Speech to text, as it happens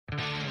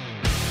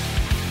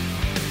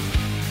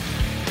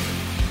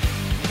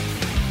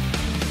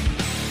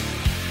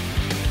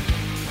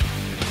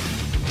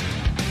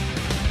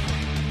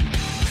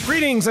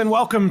Greetings and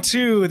welcome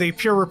to the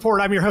Pure Report.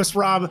 I'm your host,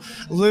 Rob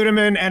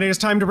Ludeman, and it is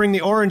time to bring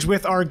the orange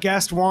with our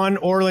guest, Juan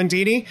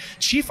Orlandini,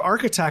 Chief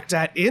Architect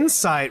at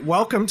Insight.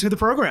 Welcome to the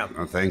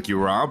program. Thank you,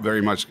 Rob.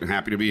 Very much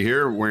happy to be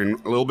here. Wearing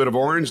a little bit of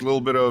orange, a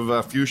little bit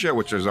of fuchsia,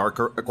 which is our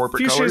corporate colors.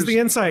 Fuchsia is the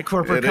Insight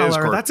corporate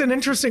color. That's an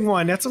interesting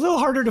one. That's a little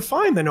harder to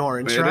find than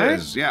orange, right? It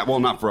is. Yeah, well,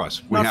 not for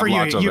us. Not for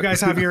you. You guys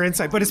have your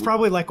Insight, but it's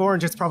probably like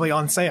orange. It's probably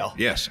on sale.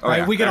 Yes. Oh, right?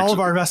 Yeah. We get all of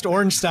our best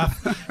orange stuff.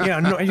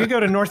 You go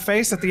to North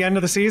Face at the end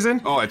of the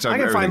season. Oh, it's I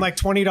can find like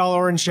 $20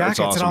 orange jackets,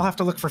 awesome. And I'll have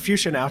to look for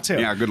fuchsia now too.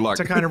 Yeah, good luck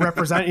to kind of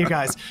represent you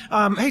guys.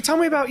 Hey, tell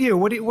me about you.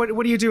 What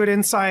do you do at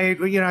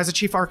Insight? As a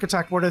chief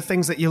architect, what are the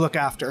things that you look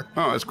after?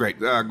 Oh, that's great.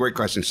 Great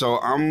question. So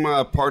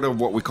I'm part of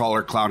what we call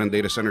our cloud and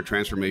data center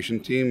transformation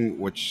team,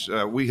 which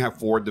we have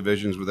 4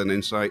 divisions within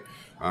Insight.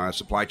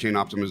 Supply chain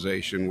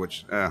optimization,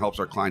 which helps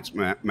our clients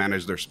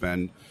manage their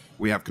spend.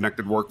 We have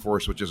connected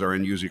workforce, which is our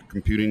end user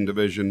computing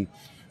division.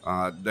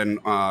 Then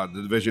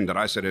the division that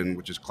I sit in,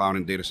 which is cloud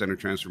and data center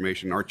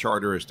transformation, our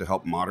charter is to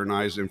help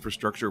modernize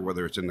infrastructure,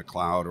 whether it's in the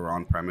cloud or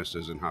on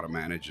premises, and how to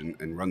manage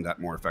and run that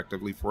more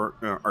effectively for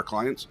our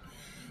clients.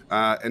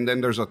 And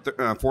then there's a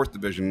 4th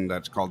division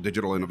that's called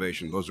digital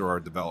innovation. Those are our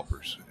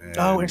developers. And,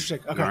 interesting.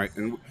 Okay. Right,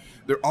 and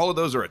all of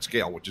those are at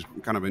scale, which is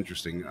kind of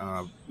interesting.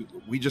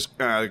 We just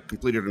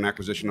completed an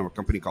acquisition of a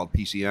company called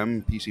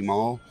PCM, PC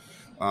Mall.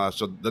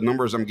 So the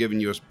numbers I'm giving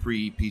you is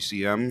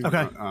pre-PCM.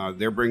 Okay.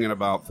 They're bringing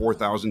about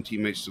 4,000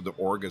 teammates to the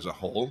org as a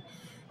whole.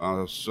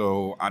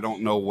 So I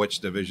don't know which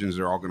divisions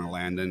they're all going to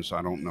land in, so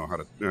I don't know how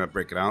to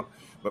break it out.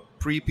 But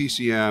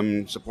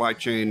pre-PCM, supply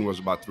chain was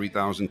about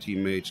 3,000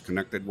 teammates.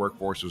 Connected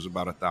workforce was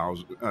about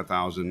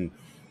 1,000.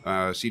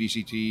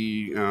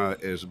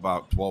 CDCT is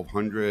about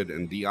 1,200,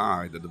 and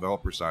DI, the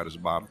developer side, is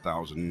about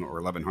 1,000 or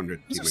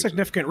 1,100. Those are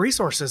significant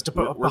resources to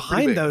put we're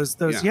behind those.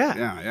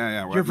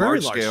 Yeah. You're very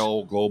large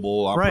scale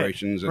global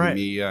operations in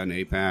EMEA and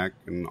APAC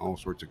and all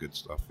sorts of good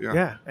stuff.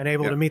 Yeah, and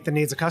able to meet the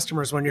needs of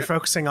customers when you're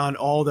focusing on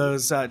all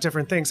those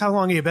different things. How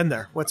long have you been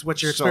there? What's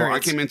your experience? So I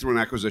came in through an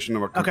acquisition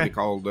of a company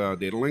called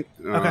DataLink.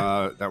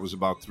 That was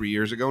about 3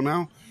 years ago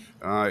now.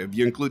 If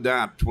you include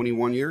that,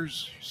 21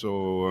 years.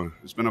 So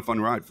it's been a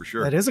fun ride for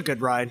sure. That is a good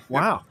ride.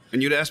 Wow. Yeah.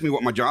 And you'd asked me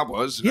what my job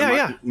was.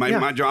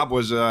 My job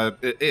was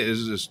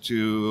is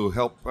to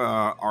help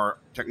our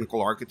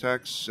technical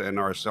architects and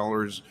our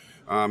sellers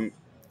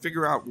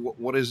figure out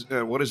what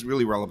is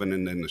really relevant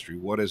in the industry,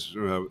 what is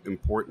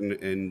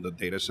important in the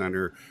data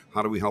center,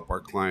 how do we help our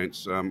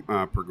clients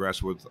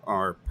progress with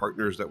our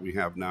partners that we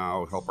have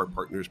now, help our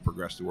partners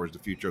progress towards the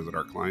future that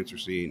our clients are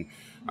seeing.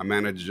 I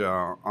manage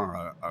a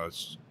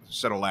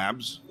set of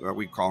labs.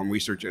 We call them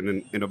research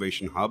and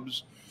innovation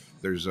hubs.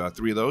 There's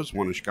 3 of those,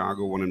 one in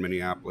Chicago, one in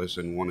Minneapolis,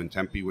 and one in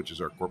Tempe, which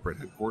is our corporate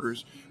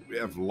headquarters. We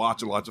have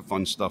lots and lots of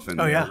fun stuff in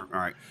there. Yeah. All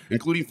right.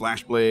 Including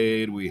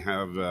FlashBlade. We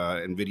have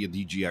NVIDIA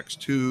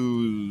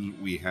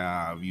DGX2. We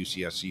have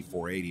UCSC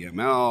 480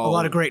 ML. A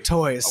lot of great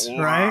toys,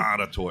 right? A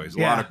lot of toys. A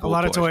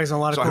lot of toys and a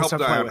lot of cool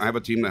stuff to play with. I have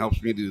a team that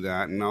helps me do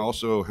that. And I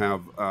also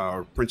have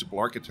our principal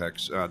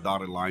architects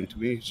dotted line to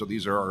me. So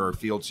these are our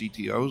field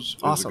CTOs.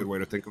 Awesome. That's a good way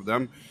to think of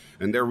them.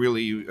 And they're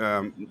really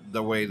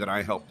the way that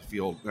I help the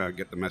field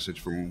get the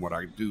message from what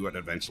I do at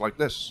events like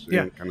this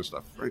and kind of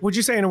stuff. Right? Would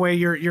you say in a way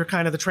you're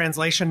kind of the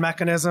translation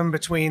mechanism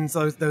between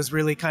those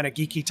really kind of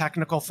geeky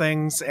technical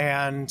things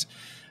and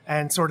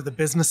sort of the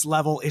business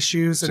level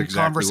issues and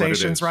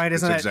conversations, right?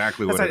 Isn't it?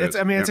 Exactly what it is.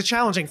 I mean, it's a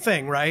challenging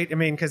thing, right? I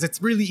mean, because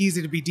it's really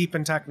easy to be deep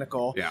and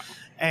technical. Yeah.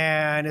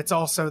 And it's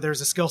also, there's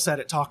a skill set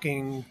at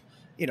talking,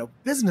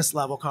 business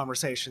level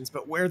conversations,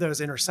 but where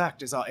those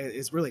intersect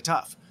is really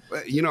tough.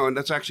 And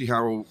that's actually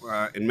how,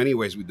 in many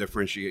ways, we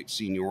differentiate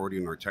seniority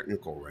in our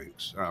technical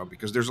ranks,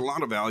 because there's a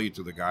lot of value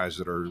to the guys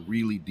that are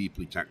really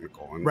deeply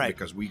technical, and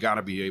because we got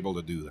to be able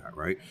to do that,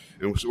 right?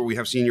 And so we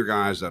have senior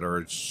guys that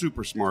are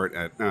super smart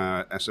at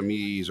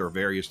SMEs or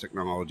various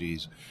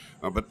technologies,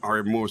 but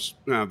our most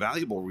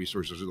valuable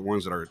resources are the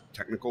ones that are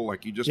technical,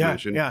 like you just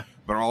mentioned,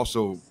 but are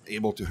also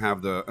able to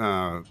have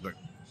the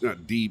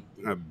deep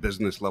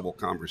business level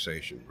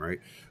conversation, right?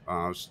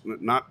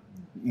 Not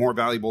more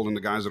valuable than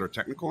the guys that are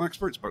technical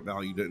experts, but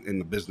valued in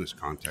the business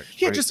context.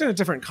 Yeah, right? just in a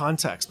different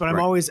context. But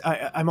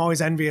I'm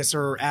always envious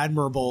or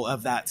admirable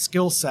of that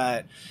skill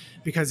set,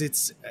 because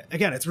it's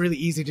really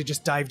easy to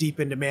just dive deep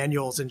into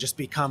manuals and just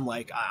become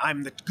like,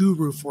 I'm the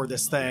guru for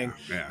this thing.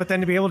 Yeah. But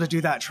then to be able to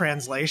do that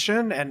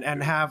translation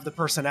and have the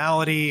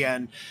personality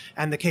and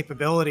the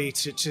capability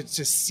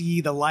to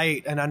see the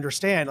light and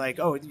understand, like,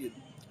 oh,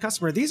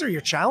 customer, these are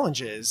your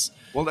challenges.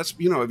 Well, that's, if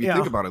you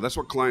think about it, that's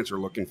what clients are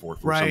looking for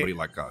from somebody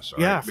like us.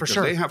 Right? Yeah, for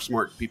sure. Because they have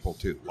smart people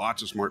too.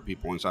 Lots of smart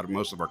people inside of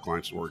most of our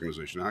clients'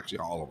 organization. Actually,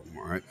 all of them,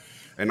 all right?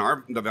 And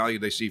the value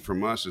they see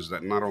from us is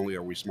that not only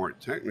are we smart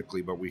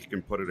technically, but we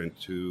can put it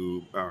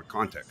into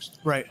context.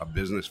 Right. A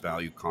business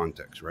value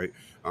context, right?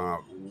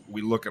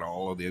 We look at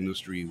all of the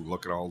industry, we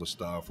look at all the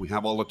stuff. We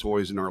have all the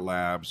toys in our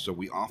labs, so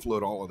we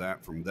offload all of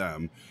that from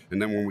them.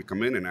 And then when we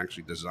come in and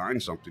actually design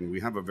something, we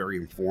have a very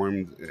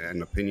informed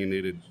and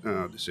opinionated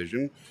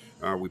decision.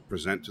 We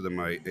present to them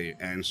a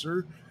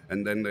answer.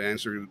 And then the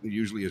answer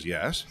usually is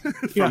yes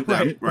from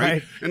them,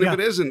 right? And if it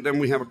isn't, then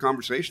we have a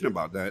conversation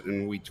about that,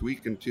 and we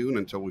tweak and tune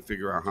until we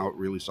figure out how it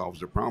really solves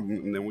their problem,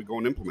 and then we go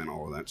and implement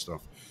all of that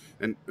stuff.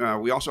 And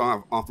we also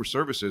offer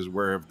services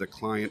where if the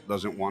client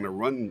doesn't want to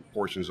run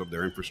portions of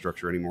their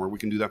infrastructure anymore, we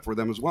can do that for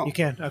them as well. You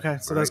can, okay.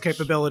 So those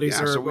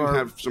capabilities are... So we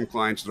have some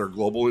clients that are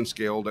global in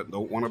scale that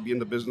don't want to be in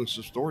the business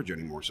of storage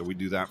anymore. So we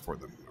do that for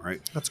them,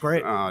 right? That's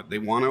great. They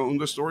want to own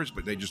the storage,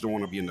 but they just don't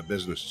want to be in the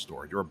business of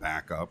storage or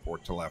backup or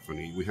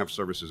telephony. We have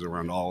services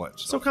around all that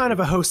stuff. So kind of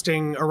a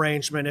hosting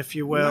arrangement, if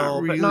you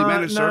will. Not really,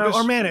 managed service.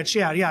 Or managed,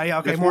 yeah.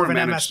 Okay, it's more of an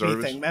MSP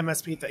service. Thing.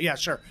 MSP thing. Yeah,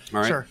 sure.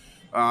 All right. Sure.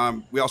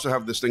 We also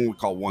have this thing we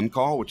call One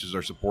Call, which is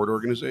our support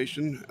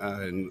organization.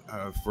 And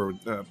for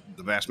the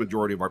vast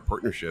majority of our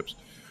partnerships,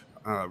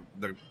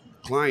 the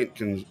client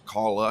can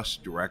call us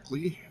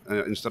directly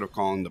instead of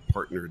calling the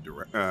partner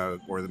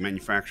or the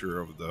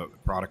manufacturer of the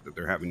product that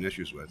they're having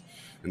issues with.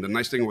 And the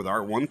nice thing with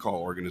our One Call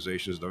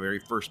organization is the very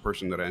first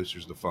person that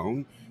answers the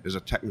phone is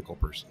a technical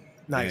person.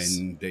 Nice.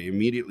 And they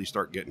immediately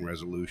start getting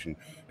resolution.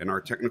 And our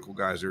technical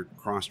guys are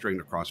cross-trained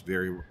across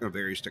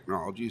various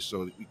technologies.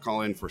 So you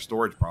call in for a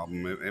storage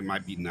problem, it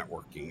might be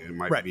networking, it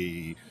might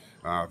be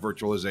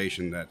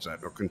virtualization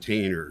or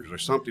containers or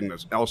something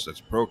else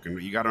that's broken.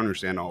 But you got to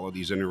understand all of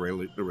these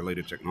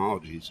interrelated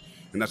technologies,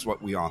 and that's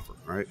what we offer,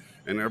 right?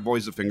 And there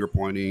avoids the finger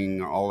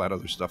pointing, all that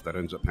other stuff that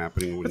ends up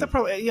happening. But that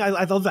probably,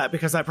 I love that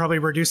because that probably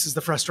reduces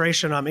the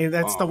frustration. I mean,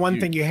 that's the one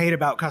thing you hate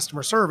about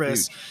customer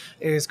service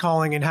is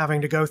calling and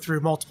having to go through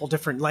multiple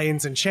different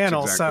lanes and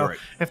channels. Exactly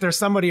so if there's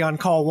somebody on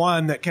call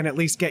one that can at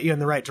least get you in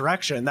the right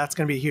direction, that's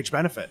going to be a huge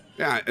benefit.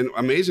 Yeah, and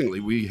amazingly,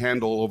 we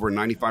handle over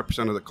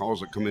 95% of the calls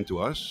that come into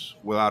us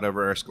without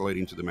ever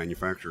escalating to the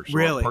manufacturer. So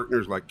our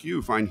partners like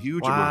you find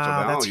huge amounts of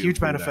value. That's a huge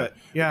benefit.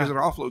 Because it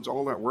offloads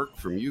all that work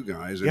from you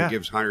guys and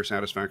gives higher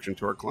satisfaction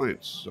to our clients.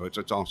 So it's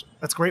awesome.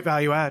 That's great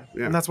value add.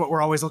 Yeah. And that's what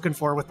we're always looking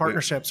for with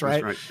partnerships,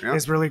 right? That's right.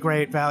 Is really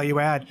great value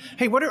add.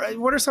 Hey, what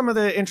are some of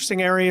the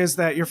interesting areas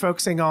that you're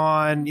focusing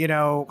on,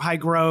 high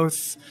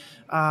growth,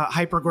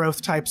 hyper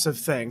growth types of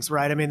things,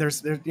 right? I mean,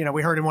 there's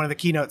we heard in one of the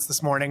keynotes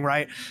this morning,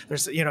 right?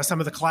 There's, some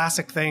of the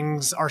classic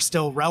things are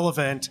still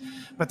relevant,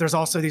 but there's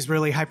also these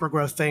really hyper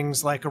growth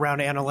things like around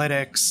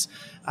analytics,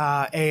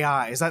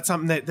 AI. Is that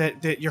something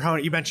that you're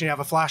honing? You mentioned you have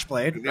a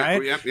FlashBlade,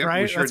 right? Yep,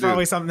 right. Sure That's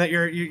probably something that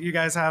you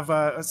guys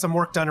have some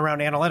work done around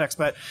analytics.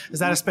 But is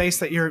that a space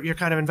that you're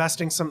kind of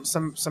investing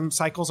some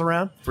cycles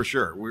around? For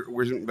sure,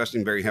 we're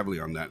investing very heavily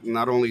on that.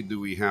 Not only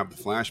do we have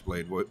the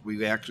FlashBlade,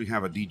 we actually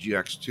have a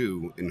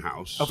DGX2 in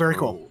house. Oh, very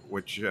cool.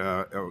 Which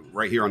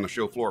right here on the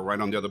show floor, right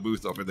on the other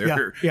booth over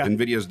there,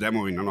 NVIDIA's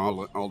demoing, and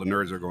all the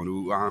nerds are going,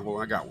 "Ooh,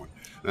 well, I got one."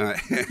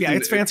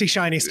 It's fancy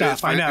shiny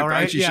stuff. I know,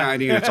 right? Fancy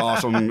shiny, and it's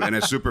awesome, and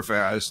it's super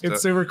fast.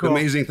 It's super cool. The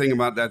amazing thing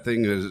about that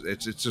thing is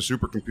it's a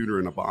supercomputer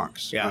in a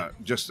box. Yeah.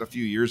 Just a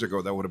few years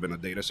ago, that would have been a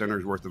data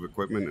center's worth of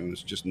equipment, and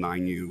it's just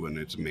 9U, and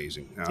it's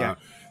amazing.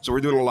 So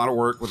we're doing a lot of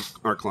work with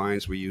our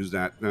clients. We use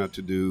that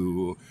to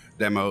do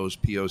demos,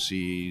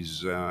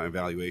 POCs,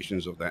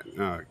 evaluations of that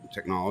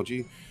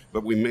technology.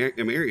 But we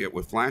marry it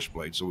with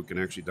FlashBlade so we can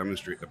actually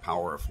demonstrate the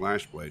power of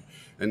FlashBlade.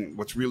 And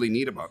what's really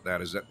neat about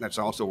that is that's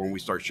also when we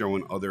start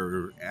showing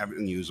other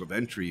avenues of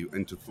entry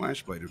into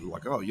FlashBlade. It's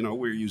like,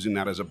 we're using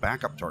that as a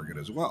backup target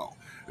as well.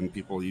 And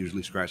people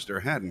usually scratch their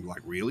head and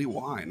like, really,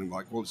 why? And I'm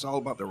like, well, it's all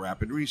about the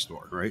rapid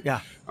restore, right?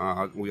 Yeah.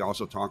 We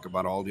also talk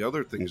about all the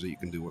other things that you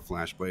can do with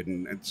FlashBlade,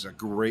 and it's a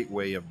great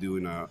way of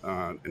doing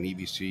an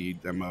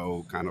EVC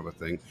demo kind of a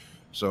thing.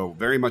 So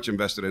very much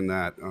invested in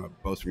that,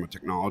 both from a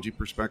technology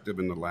perspective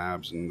in the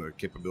labs and the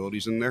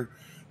capabilities in there.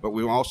 But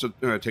we've also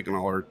taken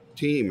all our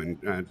team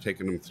and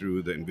taken them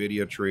through the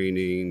NVIDIA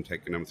training,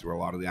 taken them through a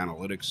lot of the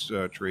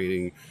analytics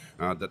training.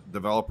 The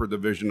developer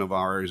division of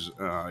ours,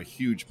 a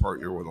huge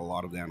partner with a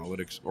lot of the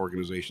analytics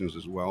organizations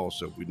as well.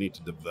 So if we need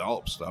to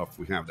develop stuff,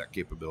 we have that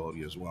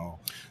capability as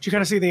well. Do you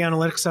kind of see the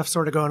analytics stuff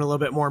sort of going a little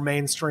bit more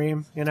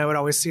mainstream? It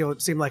always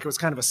seemed like it was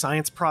kind of a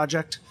science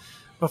project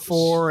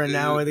before, and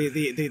now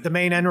the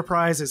main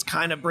enterprise is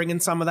kind of bringing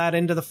some of that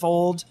into the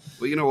fold.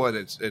 Well, you know what?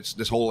 It's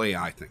this whole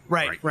AI thing.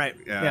 Right.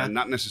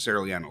 Not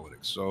necessarily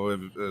analytics. So if,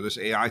 this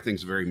AI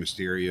thing's very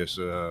mysterious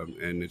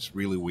and it's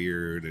really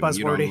weird and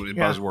buzzwordy.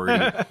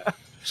 Buzzwordy.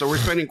 So we're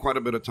spending quite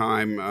a bit of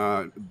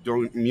time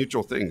doing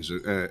mutual things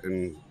with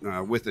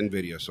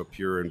NVIDIA, so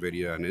Pure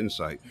NVIDIA and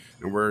Insight.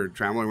 And we're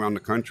traveling around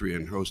the country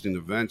and hosting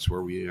events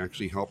where we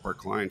actually help our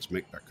clients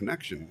make that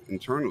connection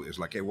internally. It's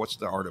like, hey, what's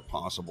the art of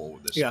possible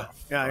with this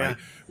stuff? Yeah.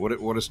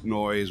 What is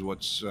noise?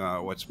 What's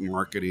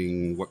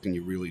marketing? What can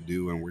you really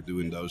do? And we're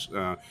doing those.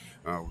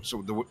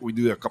 We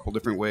do a couple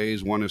different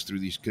ways. One is through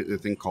these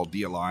thing called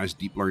DLIs,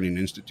 Deep Learning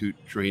Institute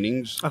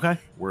trainings,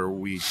 where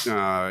we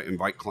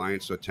invite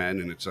clients to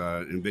attend, and it's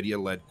a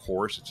NVIDIA-led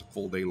course. It's a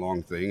full day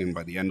long thing, and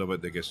by the end of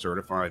it, they get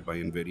certified by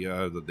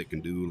NVIDIA that they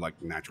can do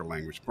like natural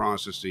language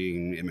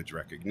processing, image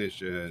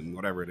recognition,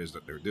 whatever it is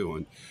that they're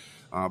doing.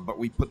 But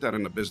we put that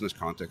in the business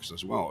context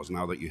as well. As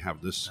now that you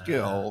have this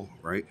skill,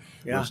 right?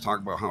 Yeah. Let's talk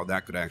about how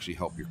that could actually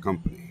help your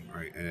company,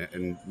 right?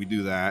 And we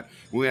do that.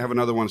 We have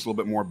another one that's a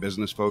little bit more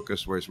business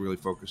focused, where it's really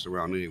focused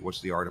around, hey,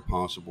 what's the art of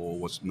possible?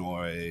 What's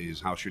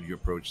noise? How should you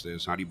approach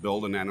this? How do you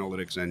build an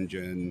analytics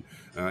engine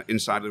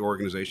inside the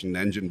organization? The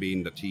engine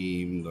being the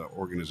team, the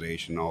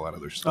organization, all that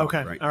other stuff.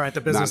 Okay, right? All right.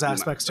 The business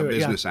aspects to it. The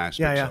business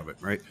aspects of it,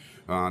 right?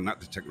 Not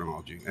the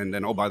technology. And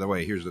then, oh, by the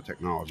way, here's the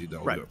technology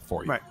that'll do it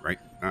for you, right?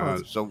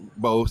 So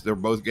they're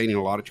both gaining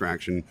a lot of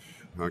traction.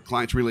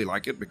 Clients really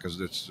like it because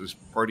it's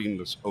parting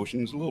the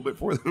oceans a little bit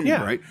for them,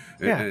 right?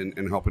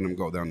 And helping them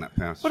go down that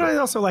path. But I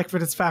also like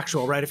that it's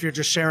factual, right? If you're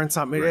just sharing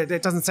something,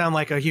 it doesn't sound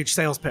like a huge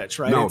sales pitch,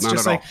 right? No, it's not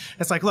just at like all.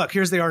 It's like, look,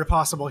 here's the art of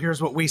possible.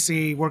 Here's what we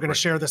see. We're going to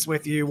share this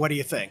with you. What do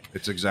you think?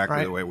 It's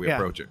exactly the way we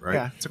approach it, right?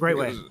 Yeah, it's a great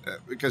way.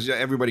 Because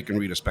everybody can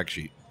read a spec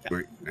sheet,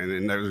 right?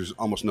 And there's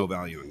almost no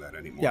value in that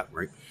anymore,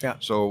 right? Yeah.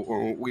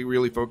 So we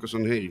really focus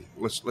on, hey,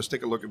 let's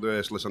take a look at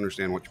this. Let's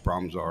understand what your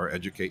problems are,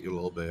 educate you a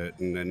little bit,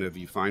 and then if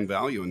you find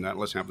value in that,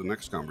 let's have the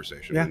next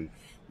conversation. Yeah.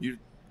 And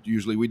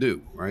usually we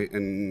do, right?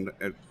 And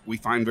we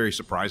find very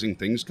surprising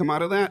things come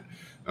out of that.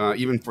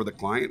 Even for the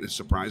client, it's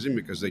surprising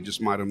because they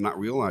just might have not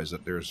realized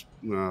that there's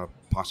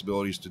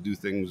possibilities to do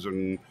things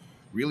in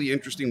really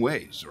interesting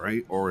ways,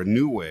 right? Or in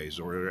new ways,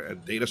 or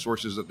data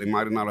sources that they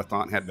might not have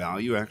thought had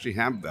value actually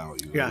have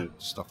value, and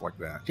stuff like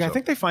that. Yeah, so I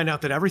think they find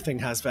out that everything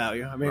has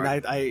value. I mean,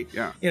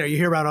 you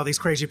hear about all these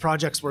crazy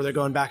projects where they're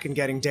going back and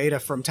getting data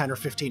from 10 or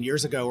 15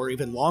 years ago or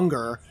even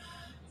longer,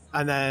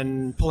 and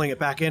then pulling it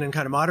back in and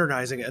kind of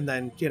modernizing it, and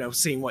then,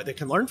 seeing what they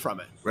can learn from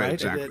it, right?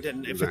 Exactly.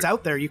 And if it's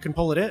out there, you can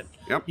pull it in.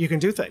 Yep. You can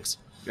do things.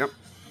 Yep.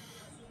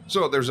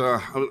 So there's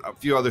a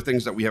few other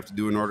things that we have to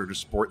do in order to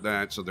support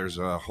that. So there's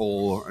a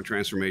whole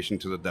transformation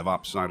to the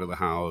DevOps side of the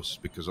house,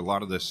 because a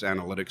lot of this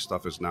analytics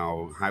stuff is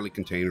now highly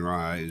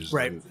containerized.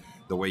 Right. And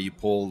the way you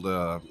pull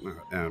the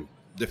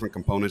different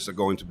components that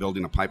go into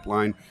building a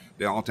pipeline,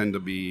 they all tend to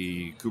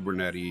be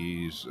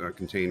Kubernetes,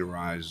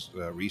 containerized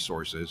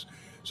resources.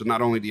 So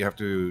not only do you have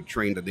to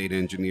train the data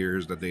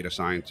engineers, the data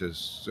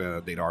scientists,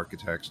 data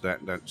architects,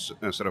 that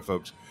set of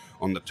folks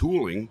on the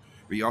tooling,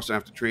 but you also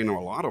have to train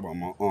a lot of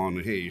them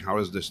on, hey, how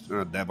does this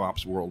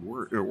DevOps world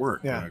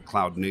work?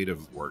 Cloud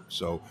native work.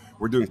 So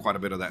we're doing quite a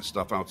bit of that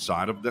stuff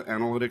outside of the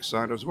analytics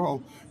side as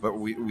well. But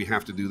we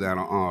have to do that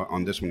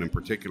on this one in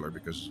particular,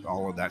 because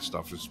all of that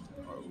stuff is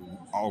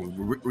all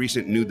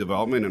recent new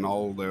development, and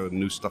all the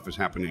new stuff is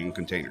happening in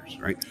containers,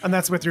 right? And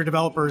that's with your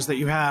developers that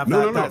you have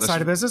that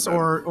side of business,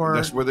 or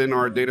that's within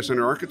our data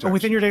center architects. Oh,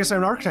 within your data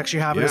center architects,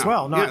 you have it as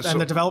well, and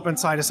the development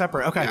side is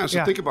separate. Okay. Yeah.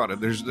 So think about it.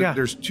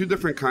 There's two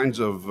different kinds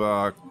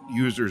of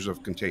users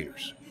of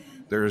containers.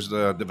 There's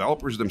the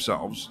developers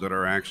themselves that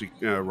are actually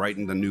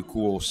writing the new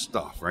cool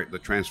stuff, right?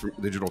 The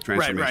digital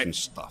transformation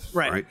stuff,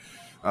 right?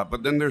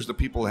 But then there's the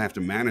people that have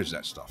to manage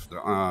that stuff,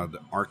 the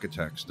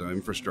architects, the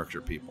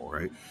infrastructure people,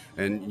 right?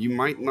 And you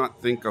might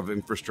not think of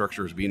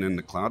infrastructure as being in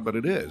the cloud, but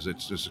it is.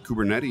 It's just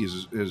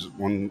Kubernetes is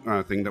one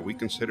thing that we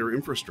consider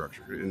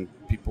infrastructure, and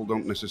people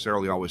don't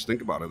necessarily always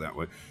think about it that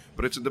way.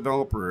 But it's a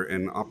developer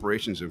and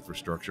operations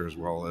infrastructure as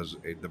well as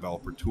a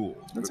developer tool.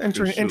 That's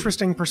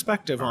interesting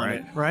perspective on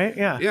it, right?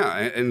 Yeah. Yeah,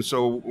 and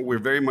so we're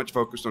very much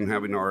focused on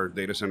having our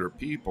data center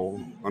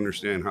people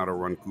understand how to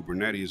run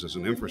Kubernetes as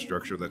an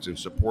infrastructure that's in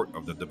support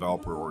of the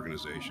developer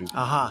organization.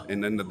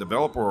 And then the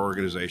developer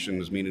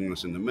organization is meeting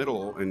us in the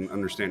middle and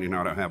understanding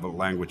how to have a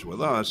language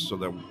with us so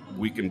that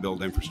we can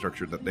build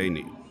infrastructure that they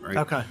need, right?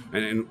 Okay.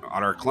 And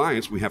at our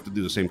clients, we have to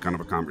do the same kind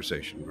of a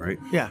conversation, right?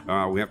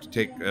 Yeah. We have to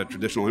take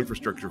traditional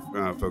infrastructure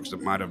folks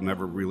that might have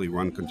never really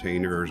run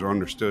containers or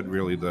understood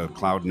really the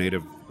cloud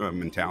native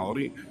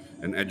mentality,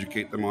 and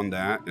educate them on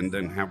that, and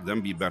then have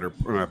them be better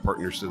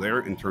partners to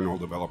their internal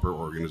developer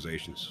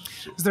organizations.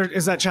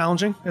 Is that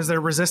challenging? Is there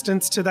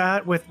resistance to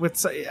that? With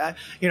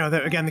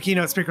again, the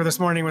keynote speaker this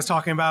morning was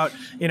talking about,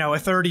 a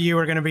third of you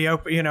are going to be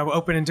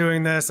open in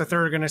doing this, a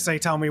third are going to say,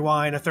 tell me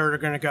why, and a third are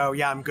going to go,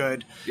 yeah, I'm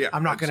good. Yeah,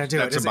 I'm not going to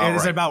do it. Is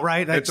it about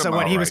right? So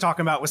what he was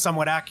talking about was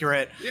somewhat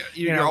accurate. Yeah,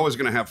 you're always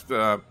going to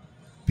have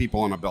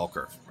people on a bell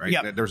curve, right?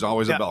 Yep. There's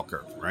always a bell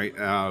curve, right?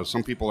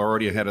 Some people are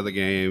already ahead of the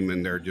game,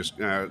 and they're just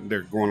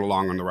they're going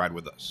along on the ride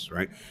with us,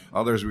 right?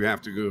 Others we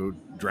have to go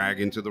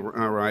drag into the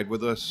ride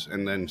with us,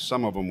 and then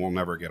some of them will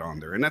never get on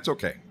there, and that's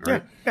okay,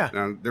 right?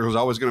 Yeah. There's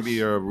always going to be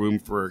a room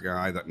for a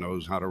guy that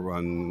knows how to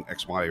run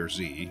X, Y, or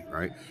Z,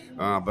 right?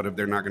 But if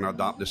they're not going to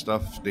adopt this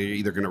stuff, they're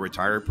either going to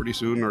retire pretty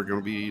soon or going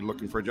to be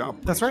looking for a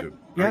job. That's right. Soon,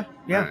 right?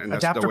 Yeah.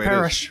 Adapt or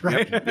perish,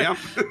 right? Yep.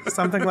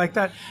 Something like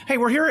that. Hey,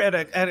 we're here at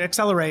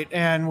Accelerate,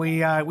 and we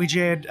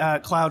GA'd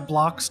Cloud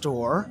Block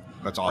Store.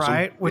 That's awesome.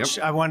 Right? Which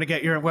I wanted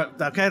to get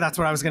okay, that's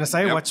what I was going to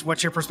say. Yep.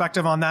 What's your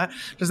perspective on that?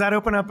 Does that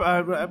open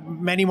up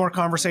many more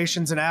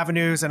conversations and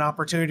avenues and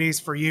opportunities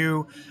for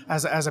you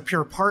as a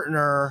pure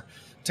partner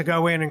to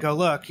go in and go,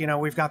 look,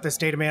 we've got this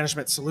data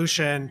management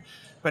solution,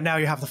 but now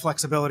you have the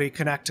flexibility,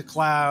 connect to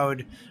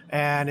cloud,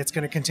 and it's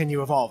going to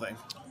continue evolving?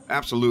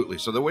 Absolutely.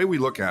 So the way we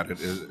look at it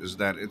is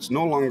that it's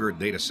no longer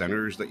data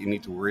centers that you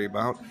need to worry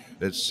about.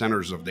 It's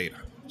centers of data.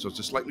 So it's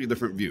a slightly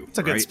different view. It's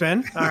a good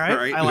spin. All right.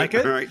 Right. I like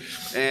it. All right.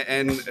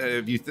 And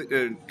if you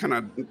kind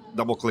of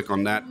double click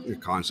on that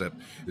concept,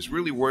 it's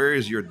really where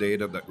is your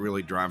data that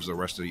really drives the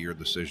rest of your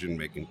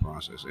decision-making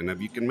process. And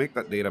if you can make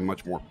that data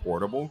much more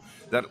portable,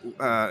 that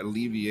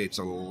alleviates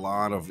a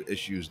lot of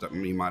issues that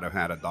we might have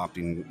had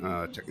adopting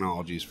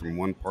technologies from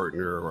one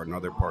partner or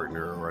another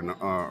partner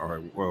or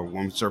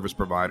one service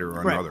provider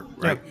or another,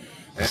 right?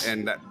 Yep.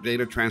 And that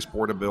data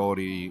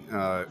transportability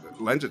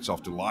lends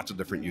itself to lots of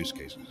different use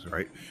cases,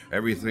 right?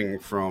 Everything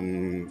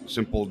from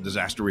simple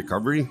disaster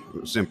recovery,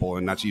 simple,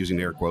 and that's using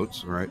air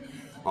quotes, right?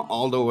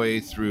 All the way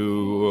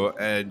through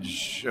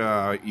edge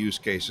use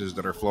cases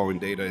that are flowing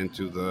data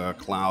into the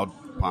cloud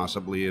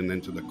possibly and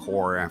into the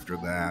core after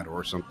that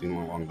or something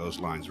along those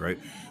lines, right?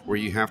 Where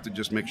you have to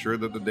just make sure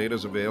that the data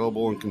is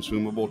available and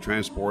consumable,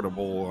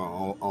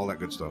 transportable, all that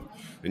good stuff.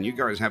 And you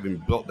guys having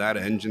built that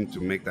engine to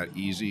make that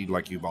easy,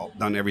 like you've all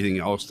done everything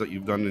else that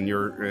you've done in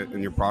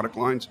your product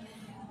lines,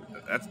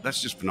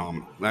 that's just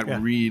phenomenal.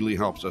 That really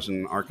helps us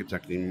in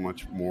architecting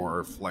much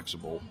more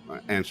flexible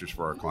answers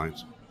for our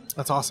clients.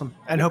 That's awesome.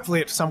 And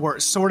hopefully it somewhere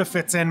sort of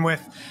fits in with,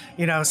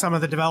 some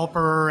of the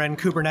developer and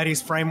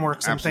Kubernetes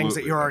frameworks and things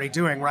that you're already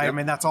doing, right? Yep. I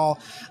mean, that's all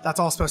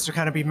supposed to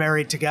kind of be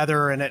married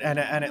together and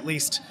at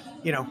least,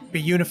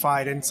 be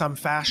unified in some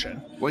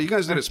fashion. Well, you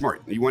guys did it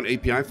smart. You went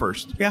API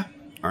first. Yeah.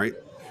 All right.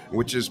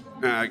 Which is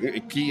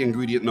key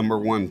ingredient number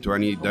one to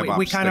any DevOps.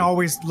 We kind of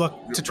always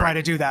look to try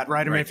to do that,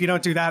 right? I mean, if you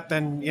don't do that,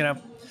 then,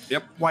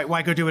 Yep.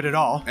 Why go do it at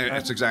all?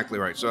 That's exactly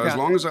right. So as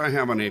long as I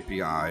have an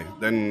API,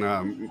 then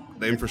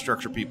the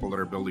infrastructure people that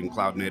are building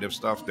cloud native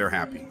stuff, they're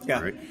happy.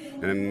 Yeah. Right?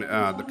 And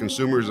the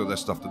consumers of this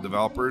stuff, the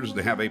developers,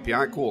 they have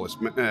API. Cool.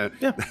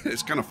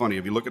 It's kind of funny.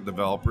 If you look at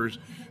developers,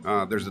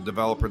 there's a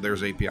developer,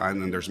 there's API,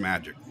 and then there's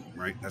magic.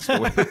 Right? That's the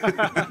way.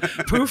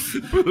 Poof.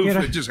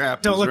 It just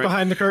happens. Don't look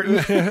behind the curtain.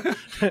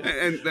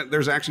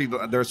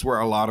 And that's where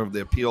a lot of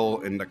the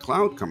appeal in the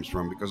cloud comes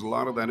from, because a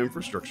lot of that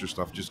infrastructure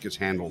stuff just gets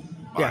handled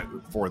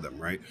for them,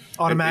 right?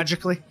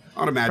 Automagically.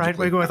 Automagically. Right?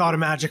 We go with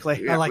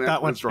automagically. I like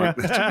that one. That's right.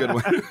 That's a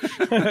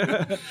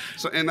good one.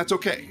 And that's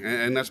okay.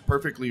 And that's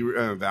perfectly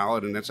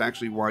valid. And that's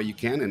actually why you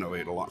can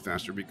innovate a lot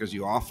faster, because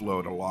you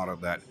offload a lot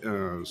of that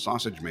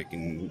sausage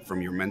making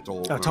from your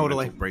mental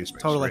brain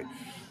space. Totally.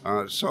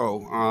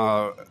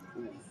 Right?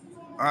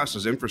 Us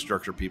as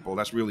infrastructure people,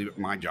 that's really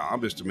my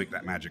job, is to make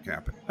that magic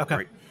happen. Okay.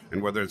 Right?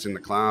 And whether it's in the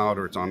cloud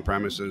or it's on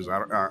premises,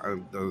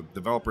 the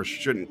developers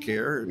shouldn't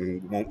care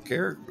and won't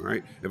care,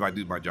 right, if I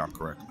do my job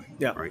correctly.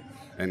 Yeah. Right.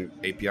 And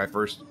API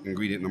first,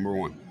 ingredient number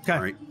one. Okay.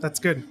 Right? That's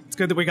good. It's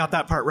good that we got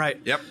that part right.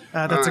 Yep.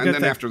 That's a good thing. And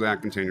then thing. after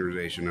that,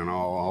 containerization and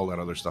all that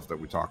other stuff that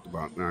we talked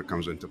about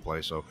comes into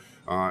play. So,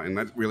 and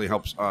that really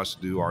helps us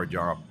do our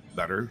job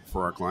better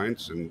for our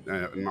clients, and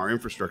our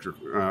infrastructure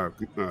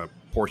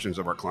portions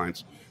of our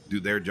clients do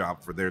their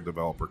job for their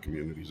developer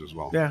communities as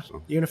well. Yeah,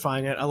 so.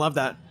 Unifying it. I love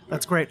that.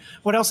 That's great.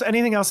 What else?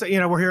 Anything else?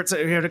 We're here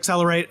to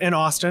Accelerate in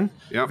Austin.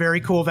 Yep. Very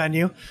cool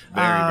venue.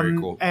 Very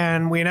cool.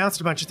 And we announced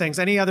a bunch of things.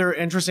 Any other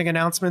interesting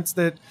announcements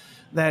that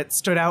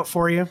stood out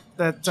for you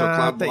that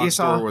Cloud that you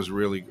saw? Store was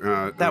really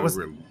that was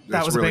a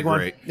really big one.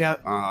 Great. Yeah.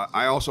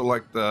 I also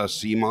like the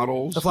C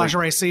models, the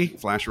FlashArray//C.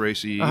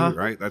 FlashArray//C,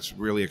 right? That's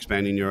really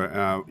expanding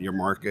your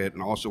market,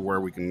 and also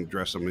where we can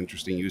address some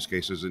interesting use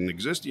cases in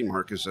existing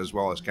markets as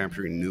well as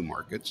capturing new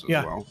markets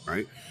as well,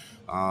 right?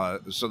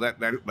 So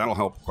that'll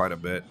help quite a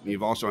bit.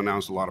 You've also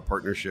announced a lot of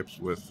partnerships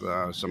with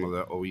some of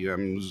the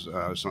OEMs.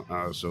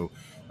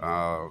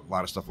 A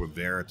lot of stuff with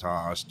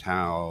Veritas,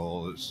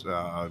 Taos,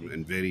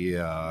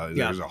 NVIDIA.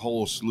 There's a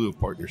whole slew of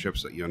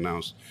partnerships that you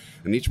announced.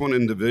 And each one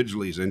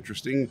individually is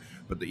interesting,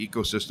 but the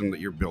ecosystem that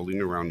you're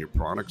building around your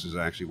products is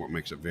actually what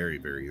makes it very,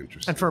 very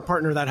interesting. And for a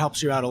partner, that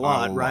helps you out a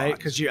lot, right?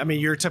 Because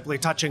you're typically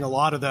touching a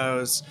lot of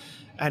those.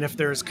 And if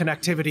there's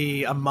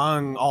connectivity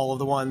among all of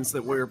the ones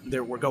that we're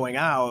going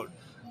out,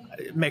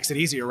 it makes it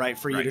easier, right,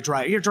 for you to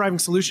drive. You're driving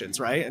solutions,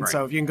 right? And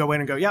so if you can go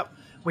in and go, yep,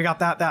 we got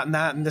that, and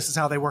that, and this is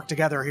how they work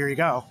together. Here you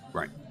go.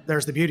 Right.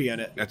 There's the beauty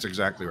in it. That's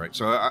exactly right.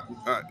 So,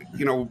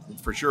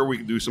 for sure we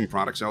can do some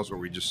product sales where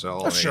we just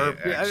sell. Sure.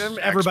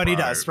 Everybody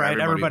does, right?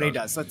 Everybody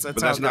does.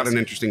 That's not an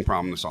interesting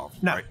problem to solve.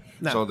 No. Right?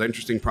 No. So the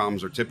interesting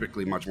problems are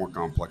typically much more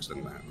complex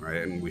than that,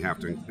 right? And we have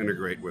to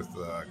integrate with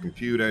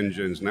compute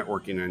engines,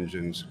 networking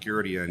engines,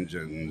 security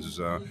engines,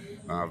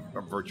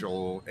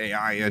 virtual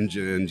AI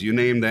engines, you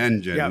name the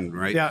engine,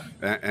 right? Yeah.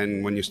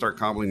 And when you start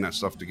cobbling that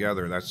stuff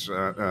together, that's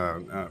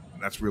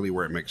really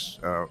where it makes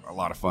a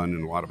lot of fun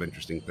and a lot of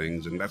interesting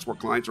things. And that's what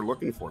clients are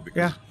looking for,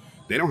 because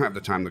they don't have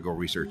the time to go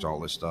research all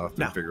this stuff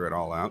and figure it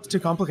all out. It's too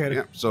complicated.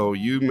 Yeah. So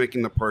you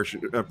making the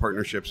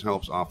partnerships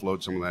helps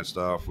offload some of that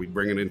stuff. We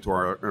bring it into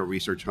our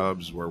research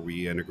hubs where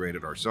we integrate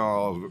it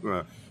ourselves,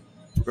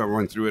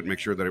 run through it, make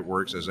sure that it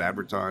works as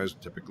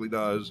advertised, typically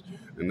does,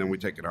 and then we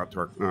take it out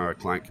to our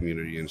client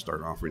community and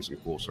start offering some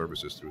cool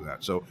services through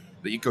that. So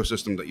the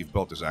ecosystem that you've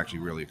built is actually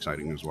really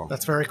exciting as well.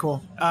 That's very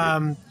cool.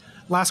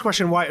 Last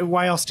question,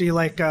 why else do you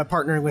like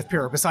partnering with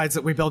Pure, besides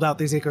that we build out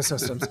these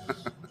ecosystems?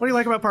 What do you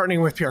like about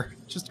partnering with Pure?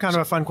 Just kind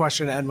of a fun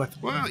question to end with.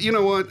 Well, you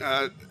know what?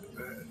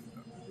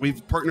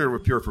 we've partnered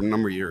with Pure for a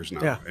number of years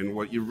now. And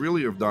what you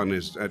really have done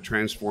is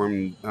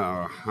transform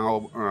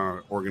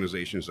how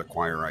organizations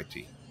acquire IT.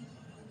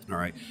 All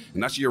right.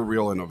 And that's your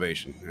real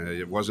innovation.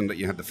 It wasn't that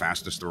you had the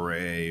fastest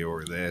array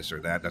or this or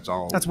that. That's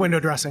window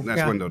dressing.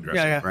 That's window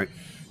dressing, right?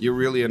 You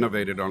really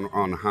innovated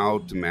on how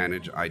to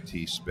manage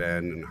IT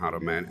spend and how to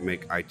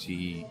make IT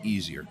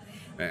easier.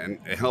 And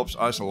it helps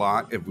us a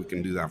lot if we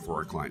can do that for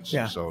our clients.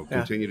 So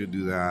continue to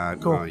do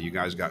that. Cool. You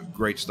guys got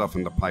great stuff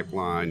in the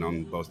pipeline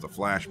on both the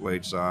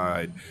FlashBlade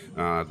side,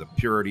 the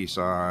Purity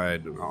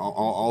side,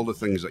 all the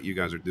things that you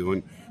guys are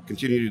doing.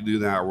 Continue to do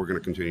that. We're going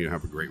to continue to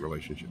have a great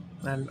relationship.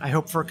 And I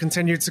hope for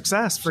continued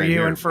success for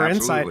you and for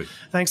Insight.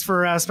 Thanks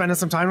for spending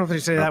some time with me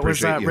today. That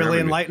was really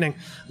enlightening.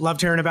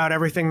 Loved hearing about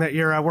everything that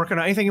you're working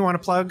on. Anything you want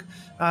to plug?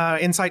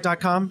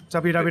 Insight.com,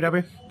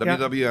 www?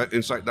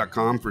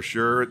 www.insight.com for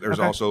sure. There's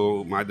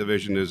also, my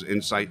division is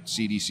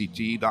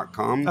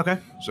insightcdct.com. Okay.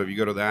 So if you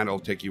go to that, it'll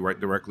take you right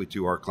directly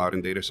to our cloud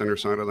and data center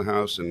side of the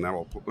house, and that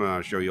will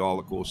show you all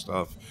the cool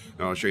stuff.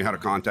 It'll show you how to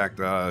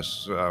contact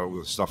us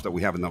with stuff that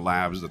we have in the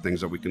labs, the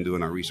things that we can do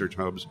in our research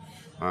hubs.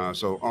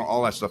 So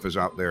all that stuff is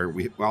out there.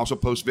 We also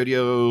post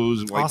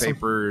videos, white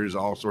papers,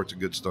 all sorts of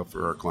good stuff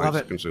for our clients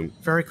to consume.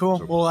 Very cool.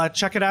 So, well,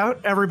 check it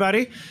out,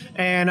 everybody.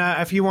 And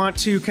if you want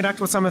to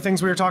connect with some of the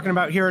things we were talking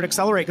about here at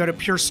Accelerate, go to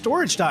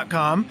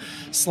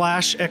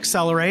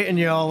purestorage.com/accelerate, and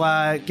you'll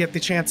get the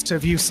chance to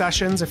view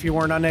sessions if you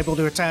weren't unable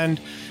to attend,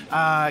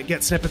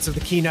 get snippets of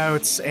the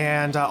keynotes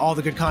and all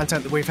the good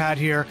content that we've had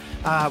here.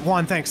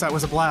 Juan, thanks. That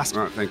was a blast.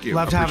 All right, thank you.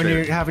 Loved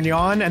having you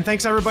on. And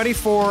thanks, everybody,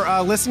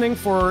 for listening,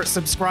 for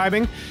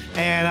subscribing.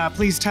 And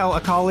please tell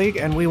a colleague,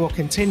 and we will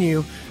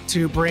continue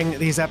to bring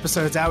these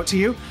episodes out to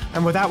you.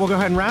 And with that, we'll go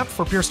ahead and wrap.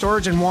 For Pure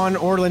Storage and Juan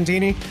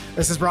Orlandini,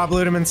 this is Rob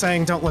Ludeman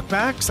saying, don't look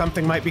back.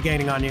 Something might be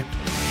gaining on you.